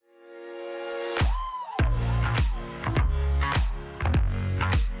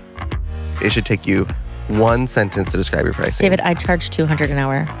it should take you one sentence to describe your pricing. David, I charge $200 an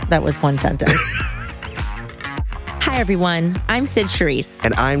hour. That was one sentence. Hi, everyone. I'm Sid Charisse.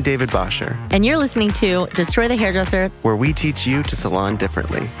 And I'm David Bosher. And you're listening to Destroy the Hairdresser, where we teach you to salon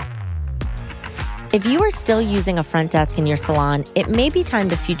differently. If you are still using a front desk in your salon, it may be time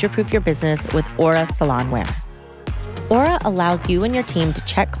to future-proof your business with Aura Salonware. Aura allows you and your team to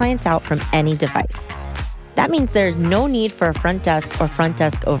check clients out from any device. That means there's no need for a front desk or front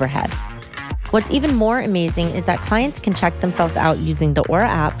desk overhead. What's even more amazing is that clients can check themselves out using the Aura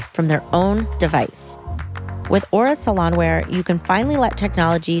app from their own device. With Aura Salonware, you can finally let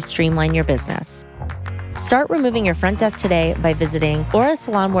technology streamline your business. Start removing your front desk today by visiting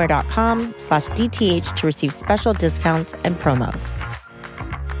aurasalonware.com/DTH to receive special discounts and promos.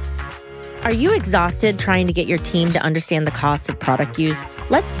 Are you exhausted trying to get your team to understand the cost of product use?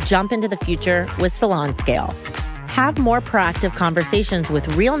 Let's jump into the future with SalonScale. Have more proactive conversations with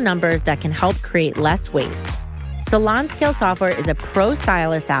real numbers that can help create less waste. SalonScale software is a pro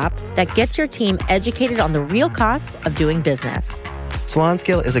stylist app that gets your team educated on the real costs of doing business.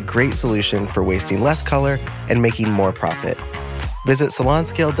 SalonScale is a great solution for wasting less color and making more profit. Visit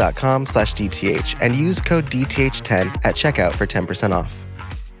salonscale.com/DTH and use code DTH10 at checkout for 10% off.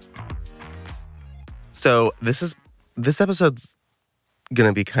 So this episode's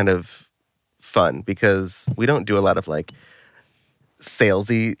gonna be kind of fun because we don't do a lot of like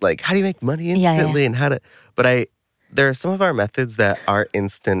salesy, like how do you make money instantly and how to. But there are some of our methods that are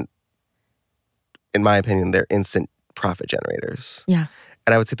instant. In my opinion, they're instant profit generators. Yeah.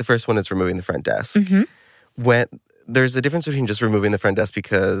 And I would say the first one is removing the front desk. Mm-hmm. When there's a difference between just removing the front desk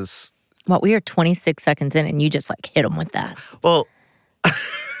because. Well, we are 26 seconds in and you just like hit them with that. Well.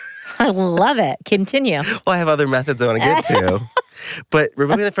 I love it. Continue. Well, I have other methods I want to get to. But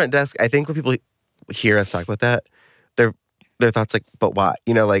removing the front desk, I think when people hear us talk about that, their thoughts like, but why?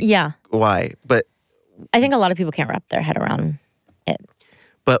 You know, like, yeah. Why? But I think a lot of people can't wrap their head around it.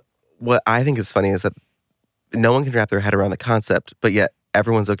 But what I think is funny is that no one can wrap their head around the concept, but yet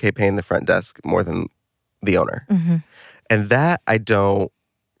everyone's okay paying the front desk more than the owner. Mm-hmm. And that I don't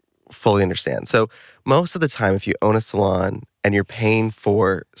fully understand. So most of the time, if you own a salon and you're paying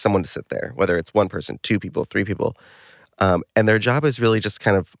for someone to sit there, whether it's one person, two people, three people, and their job is really just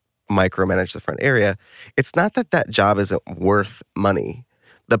kind of micromanage the front area, it's not that job isn't worth money.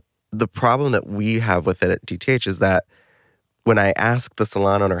 The problem that we have with it at DTH is that when I ask the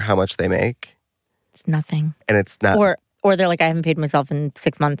salon owner how much they make, it's nothing. And it's not. Or they're like, I haven't paid myself in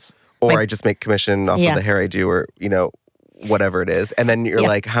 6 months. Or I just make commission off of the hair I do, or, you know, whatever it is. And then you're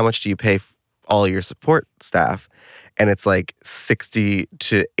like, how much do you pay all your support staff? And it's like $60,000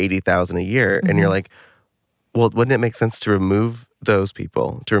 to $80,000 a year. Mm-hmm. And you're like, well, wouldn't it make sense to remove those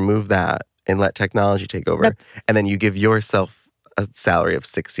people, to remove that and let technology take over? And then you give yourself a salary of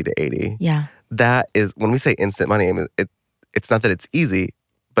 60 to 80. Yeah. That is, when we say instant money, I mean, it's not that it's easy,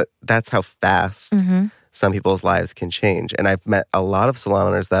 but that's how fast some people's lives can change. And I've met a lot of salon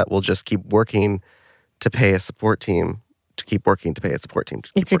owners that will just keep working to pay a support team, to keep working to pay a support team.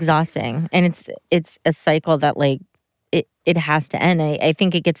 It's exhausting. And it's a cycle that like, it has to end. I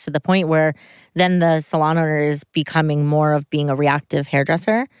think it gets to the point where then the salon owner is becoming more of being a reactive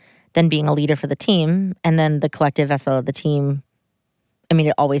hairdresser than being a leader for the team. And then the collective vessel of the team, I mean,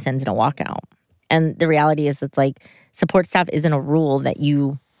 it always ends in a walkout. And the reality is it's like support staff isn't a rule that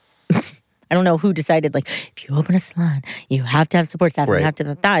you, I don't know who decided like, if you open a salon, you have to have support staff. Right. You have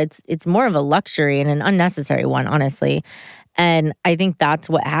to that. It's more of a luxury and an unnecessary one, honestly. And I think that's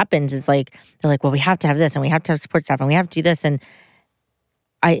what happens is like, they're like, well, we have to have this and we have to have support staff and we have to do this. And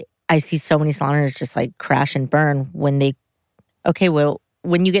I see so many salon owners just like crash and burn when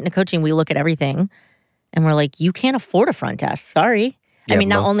when you get into coaching, we look at everything and we're like, you can't afford a front desk. Sorry. Yeah, I mean,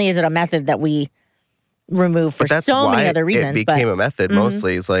 not only is it a method that we remove for so many other reasons. It became a method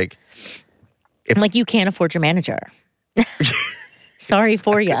mostly. It's like, I'm like, you can't afford your manager. Sorry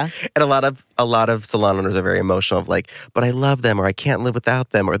for you. And a lot of salon owners are very emotional of like, but I love them, or I can't live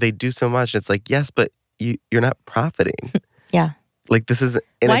without them, or they do so much. And it's like, yes, but you're not profiting. Yeah. Like this is.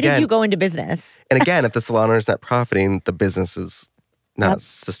 Why did you go into business? And again, if the salon owner is not profiting, the business is not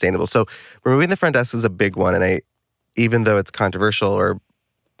sustainable. So removing the front desk is a big one. And even though it's controversial,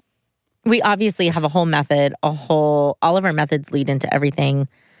 we obviously have a whole method, all of our methods lead into everything.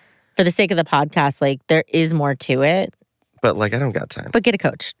 For the sake of the podcast, like there is more to it. But like, I don't got time. But get a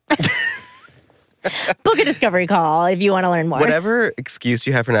coach. Book a discovery call if you want to learn more. Whatever excuse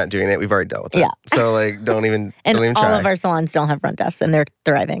you have for not doing it, we've already dealt with it. Yeah. So like, don't even and don't even try. All of our salons don't have front desks and they're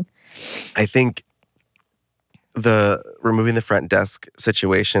thriving. I think the removing the front desk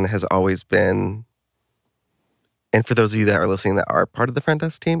situation has always been, and for those of you that are listening that are part of the front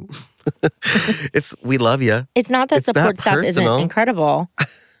desk team, We love you. It's not that It's support not staff isn't personal. incredible.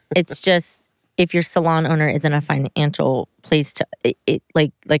 It's just if your salon owner is in a financial place to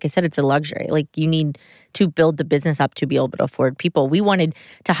like I said, it's a luxury. Like you need to build the business up to be able to afford people. We wanted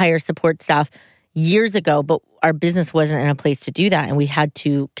to hire support staff years ago, but our business wasn't in a place to do that. And we had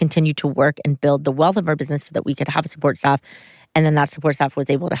to continue to work and build the wealth of our business so that we could have support staff. And then that support staff was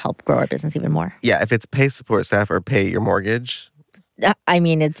able to help grow our business even more. Yeah, if it's pay support staff or pay your mortgage. I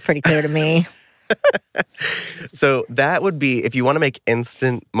mean, it's pretty clear to me. So that would be if you want to make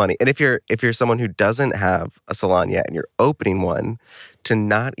instant money. And if you're someone who doesn't have a salon yet and you're opening one, to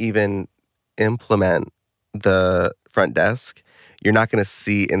not even implement the front desk, you're not going to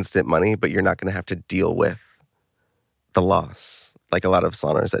see instant money, but you're not going to have to deal with the loss. Like a lot of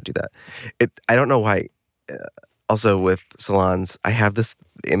salon owners that do that. I don't know why. Also with salons, I have this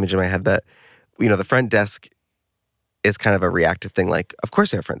image in my head that, the front desk is kind of a reactive thing. Like, of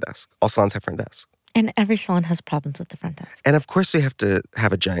course we have front desk. All salons have front desk. And every salon has problems with the front desk. And of course we have to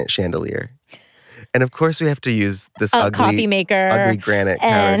have a giant chandelier. And of course we have to use this ugly coffee maker, ugly granite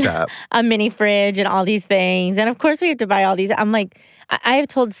and countertop, a mini fridge, and all these things. And of course we have to buy all these. I'm like, I have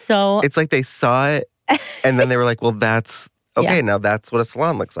told so. It's like they saw it, and then they were like, "Well, that's okay. Yeah. Now that's what a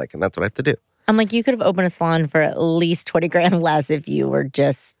salon looks like, and that's what I have to do." I'm like, you could have opened a salon for at least 20 grand less if you were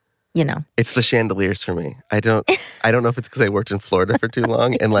just, It's the chandeliers for me. I don't know if it's because I worked in Florida for too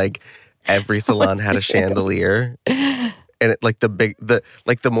long, and like every salon had a chandelier. And it, like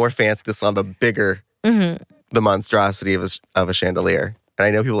the more fancy the salon, the bigger the monstrosity of a chandelier. And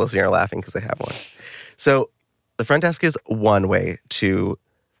I know people listening are laughing because they have one. So the front desk is one way to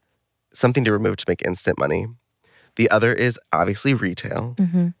something to remove to make instant money. The other is obviously retail.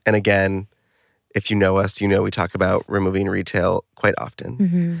 And again, if you know us, we talk about removing retail quite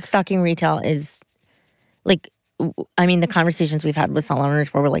often. Stocking retail is like, the conversations we've had with salon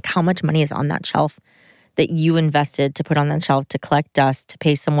owners where we're like, how much money is on that shelf that you invested to put on that shelf, to collect dust, to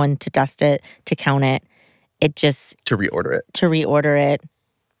pay someone to dust it, to count it. It just... To reorder it.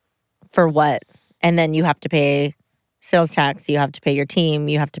 For what? And then you have to pay sales tax. You have to pay your team.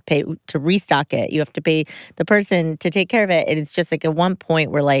 You have to pay to restock it. You have to pay the person to take care of it. And it's just like at one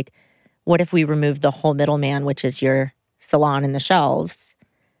point we're like, what if we removed the whole middleman, which is your salon and the shelves,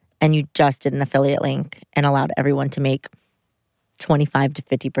 and you just did an affiliate link and allowed everyone to make 25 to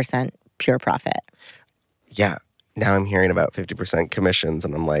 50% pure profit? Yeah. Now I'm hearing about 50% commissions,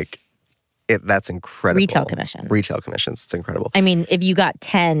 and I'm like, that's incredible. Retail commissions. It's incredible. I mean, if you got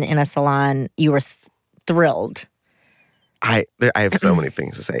 10 in a salon, you were thrilled. I have so many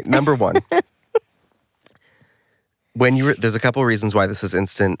things to say. Number one, there's a couple reasons why this is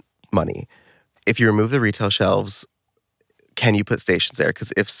instant money. If you remove the retail shelves, can you put stations there?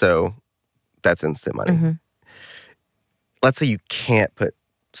 Because if so, that's instant money. Let's say you can't put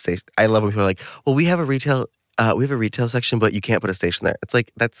station. I love when people are like, well, we have a retail section, but you can't put a station there. It's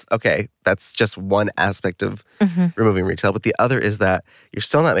like, that's okay. That's just one aspect of removing retail. But the other is that you're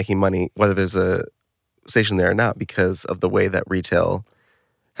still not making money, whether there's a station there or not, because of the way that retail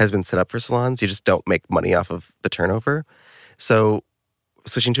has been set up for salons. You just don't make money off of the turnover. So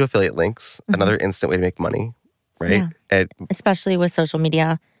switching to affiliate links, another instant way to make money, right? Yeah. Especially with social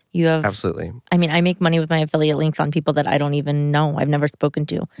media. You have... Absolutely. I mean, I make money with my affiliate links on people that I don't even know. I've never spoken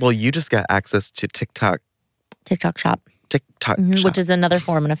to. Well, you just got access to TikTok Shop. Shop. Which is another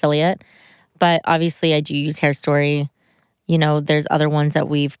form of affiliate. But obviously I do use Hair Story. There's other ones that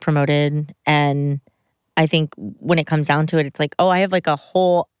we've promoted. And I think when it comes down to it, it's like, oh, I have like a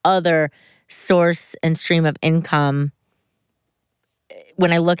whole other source and stream of income.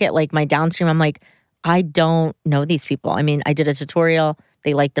 When I look at like my downstream, I'm like, I don't know these people. I mean, I did a tutorial.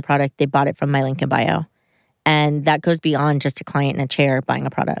 They liked the product. They bought it from my link in bio. And that goes beyond just a client in a chair buying a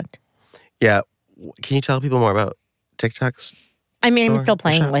product. Yeah. Can you tell people more about TikTok's? I mean, I'm still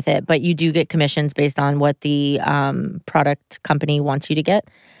playing with it, but you do get commissions based on what the product company wants you to get.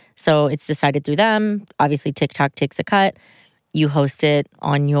 So it's decided through them. Obviously, TikTok takes a cut. You host it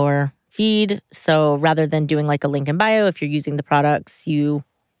on your feed. So rather than doing like a link in bio, if you're using the products, you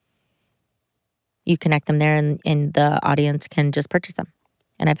connect them there and the audience can just purchase them.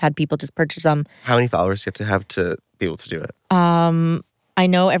 And I've had people just purchase them. How many followers do you have to be able to do it? I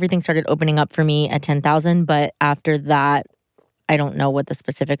know everything started opening up for me at 10,000, but after that, I don't know what the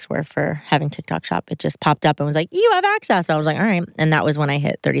specifics were for having TikTok Shop. It just popped up and was like, you have access. So I was like, all right. And that was when I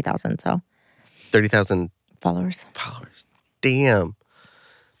hit 30,000. So 30,000 followers. Damn.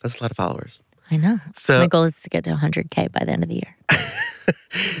 That's a lot of followers. I know. So my goal is to get to 100K by the end of the year.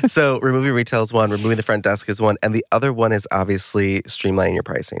 So removing retail is one, removing the front desk is one, and the other one is obviously streamlining your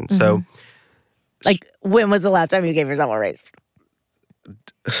pricing. So like, when was the last time you gave yourself a raise?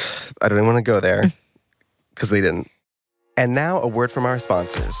 I don't even want to go there because they didn't. And now a word from our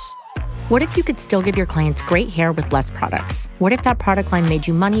sponsors. What if you could still give your clients great hair with less products? What if that product line made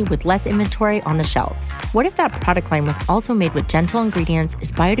you money with less inventory on the shelves? What if that product line was also made with gentle ingredients, is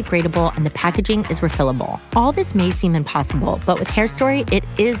biodegradable, and the packaging is refillable? All this may seem impossible, but with Hair Story, it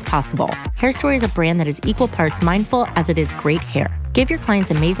is possible. Hair Story is a brand that is equal parts mindful as it is great hair. Give your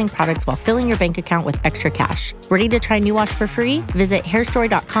clients amazing products while filling your bank account with extra cash. Ready to try New Wash for free? Visit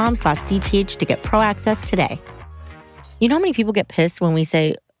hairstory.com/DTH to get pro access today. You know how many people get pissed when we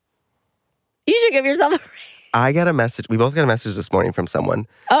say, you should give yourself a raise? I got a message. We both got a message this morning from someone.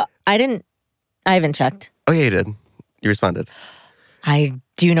 Oh, I haven't checked. Oh, yeah, you did. You responded. I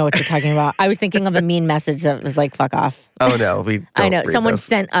do know what you're talking about. I was thinking of a mean message that was like, fuck off. Oh, no, we don't I know. read Someone those.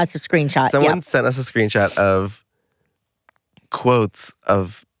 sent us a screenshot. Someone sent us a screenshot of quotes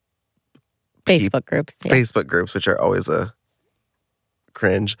of Facebook groups. Yeah. Facebook groups, which are always a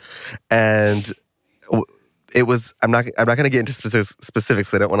cringe. And it was, I'm not going to get into specifics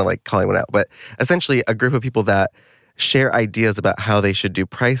because I don't want to like call anyone out, but essentially a group of people that share ideas about how they should do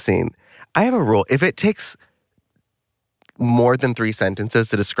pricing. I have a rule. If it takes more than 3 sentences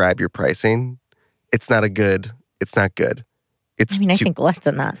to describe your pricing, it's not good. I think less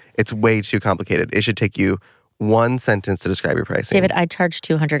than that. It's way too complicated. It should take you 1 sentence to describe your pricing. David, I charge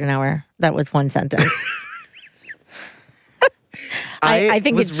 $200 an hour. That was 1 sentence. I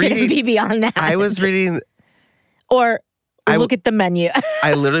think it shouldn't be beyond that. I was reading... Or look at the menu.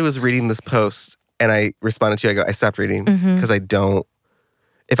 I literally was reading this post and I responded to you. I stopped reading because I don't...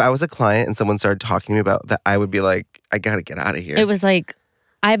 If I was a client and someone started talking to me about that, I would be like, I got to get out of here. It was like,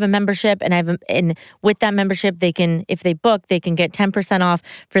 I have a membership and with that membership, if they book, they can get 10% off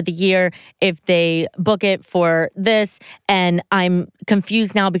for the year if they book it for this. And I'm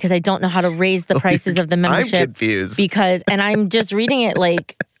confused now because I don't know how to raise the prices of the membership. I'm confused. And I'm just reading it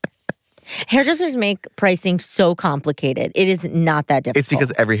like... Hairdressers make pricing so complicated. It is not that difficult. It's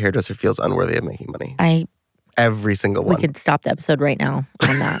because every hairdresser feels unworthy of making money. Every single one. We could stop the episode right now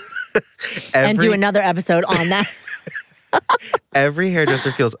on that. And do another episode on that. Every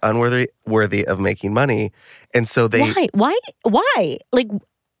hairdresser feels unworthy of making money. And so they... Why? Like...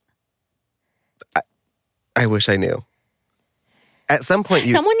 I wish I knew. At some point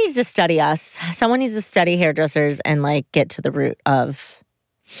Someone needs to study us. Someone needs to study hairdressers and like get to the root of...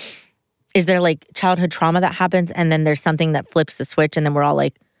 Is there like childhood trauma that happens and then there's something that flips the switch and then we're all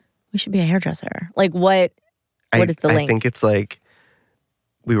like, we should be a hairdresser? Like what is the link? I think it's like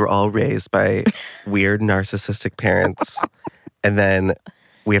we were all raised by weird narcissistic parents and then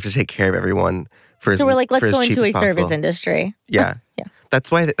we have to take care of everyone for So we're like, let's go into a service possible. industry. Yeah. Yeah.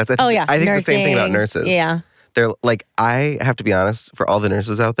 That's why, I think Nursing, the same thing about nurses. Yeah. They're like, I have to be honest, for all the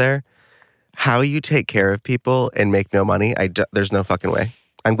nurses out there, how you take care of people and make no money, there's no fucking way.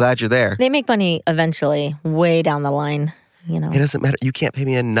 I'm glad you're there. They make money eventually, way down the line, you know. It doesn't matter. You can't pay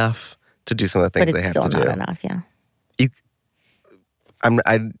me enough to do some of the things they have to do. But it's still not enough, yeah.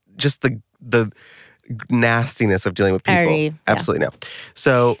 Just the nastiness of dealing with people. Absolutely no.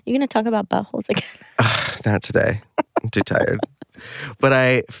 So you gonna talk about buttholes again? Not today. I'm too tired. But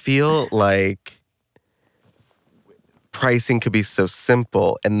I feel like pricing could be so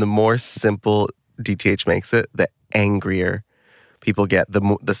simple, and the more simple DTH makes it, the angrier people get.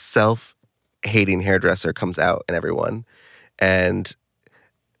 The self-hating hairdresser comes out in everyone. And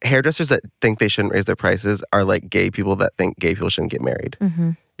hairdressers that think they shouldn't raise their prices are like gay people that think gay people shouldn't get married.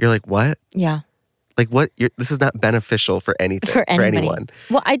 Mm-hmm. You're like, what? Yeah. Like, what? This is not beneficial for anything, for anyone.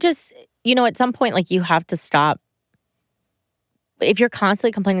 Well, at some point, like, you have to stop. If you're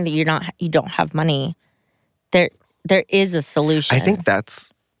constantly complaining that you don't have money, there is a solution. I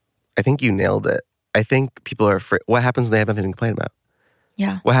think you nailed it. I think people are afraid. What happens when they have nothing to complain about?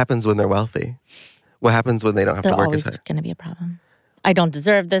 Yeah. What happens when they're wealthy? What happens when they don't have to work as hard? There's always going to be a problem. I don't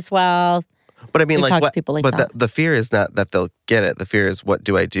deserve this wealth. But I mean, like, what? People like but that. The fear is not that they'll get it. The fear is, what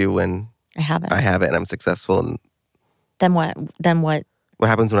do I do when I have it and I'm successful? And then what? What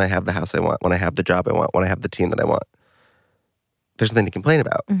happens when I have the house I want? When I have the job I want? When I have the team that I want? There's nothing to complain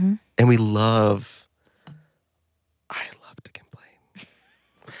about. Mm-hmm. And I love to complain.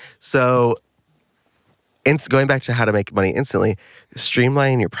 So, going back to how to make money instantly,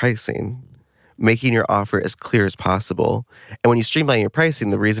 streamlining your pricing, making your offer as clear as possible. And when you streamline your pricing,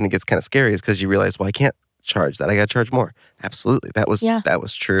 the reason it gets kind of scary is because you realize, well, I can't charge that. I got to charge more. Absolutely. That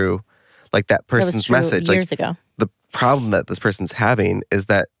was true. Like that person's message. Years ago. The problem that this person's having is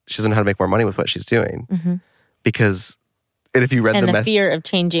that she doesn't know how to make more money with what she's doing. Mm-hmm. Because, and if you read the fear of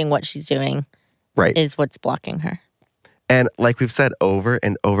changing what she's doing, right, is what's blocking her. And like we've said over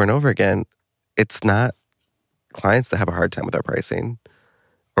and over and over again, it's not clients that have a hard time with our pricing.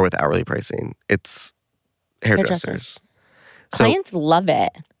 or with hourly pricing. It's hairdressers. So Clients love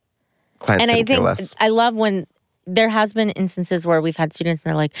it. clients And I couldn't care think less. I love when there has been instances where we've had students and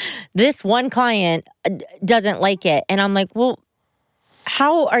they're like, this one client doesn't like it. And I'm like, well,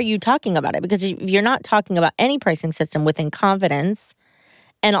 how are you talking about it? Because if you're not talking about any pricing system within confidence,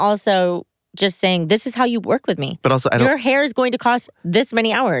 and also just saying, this is how you work with me. But also, Your hair is going to cost this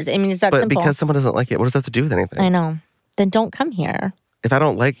many hours. I mean, it's that but simple. because someone doesn't like it, what does that have to do with anything? I know. Then don't come here. If I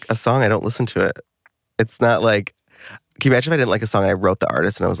don't like a song, I don't listen to it. It's not like, can you imagine if I didn't like a song and I wrote the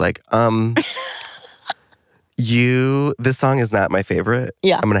artist and I was like, this song is not my favorite.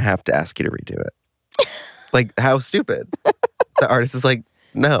 Yeah. I'm going to have to ask you to redo it. Like, how stupid. The artist is like,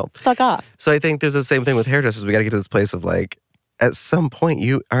 no. Fuck off. So I think there's the same thing with hairdressers. We got to get to this place of like, at some point,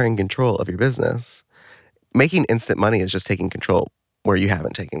 you are in control of your business. Making instant money is just taking control where you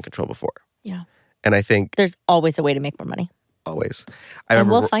haven't taken control before. Yeah. And I think There's always a way to make more money. always. And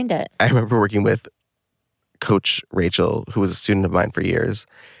we'll find it. I remember working with Coach Rachel, who was a student of mine for years.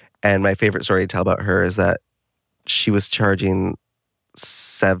 And my favorite story to tell about her is that she was charging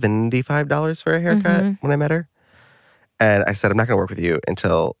 $75 for a haircut when I met her. And I said, I'm not going to work with you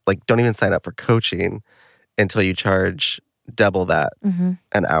until, like, don't even sign up for coaching until you charge double that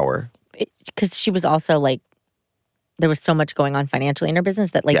an hour. Because she was also like, there was so much going on financially in her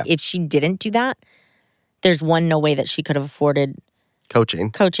business that, like, if she didn't do that, there's one, no way that she could have afforded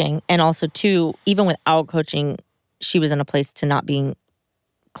coaching. And also, two, even without coaching, she was in a place to not being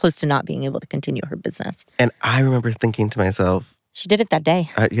close to not being able to continue her business. And I remember thinking to myself, she did it that day.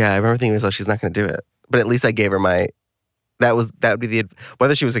 I remember thinking to myself, she's not going to do it. But at least I gave her that would be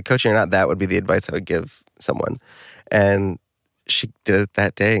whether she was a coach or not, that would be the advice I would give someone. And she did it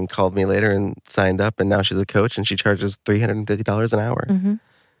that day and called me later and signed up. And now she's a coach and she charges $350 an hour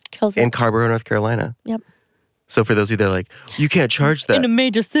Kills it. in Carrboro, North Carolina. Yep. So for those of you that are like, you can't charge that. In a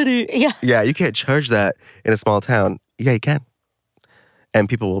major city. Yeah. Yeah, you can't charge that in a small town. Yeah, you can. And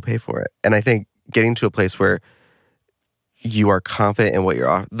people will pay for it. And I think getting to a place where you are confident in what you're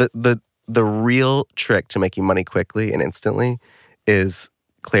off. The real trick to making money quickly and instantly is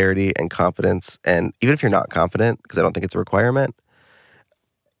clarity and confidence. And even if you're not confident, because I don't think it's a requirement,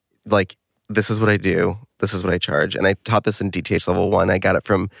 like, this is what I do. This is what I charge. And I taught this in DTH Level 1. I got it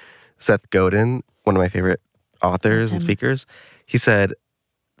from Seth Godin, one of my favorite authors and speakers. He said,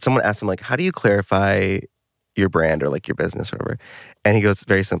 someone asked him, like, how do you clarify your brand or like your business or whatever? And he goes,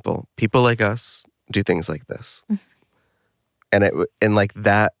 very simple. People like us do things like this. And like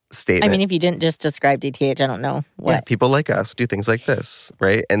that statement. I mean, if you didn't just describe DTH, I don't know what. Yeah, people like us do things like this,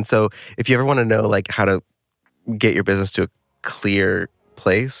 right? And so if you ever want to know like how to get your business to a clear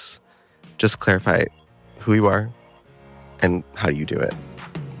place, just clarify who you are and how you do it.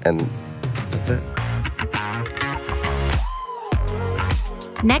 And that's it.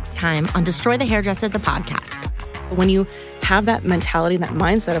 Next time on Destroy the Hairdresser, the podcast. When you have that mentality, that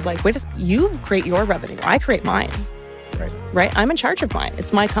mindset of like, you create your revenue, I create mine. Right? I'm in charge of mine.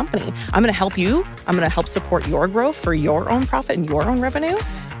 It's my company. I'm going to help you. I'm going to help support your growth for your own profit and your own revenue.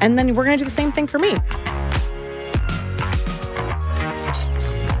 And then we're going to do the same thing for me.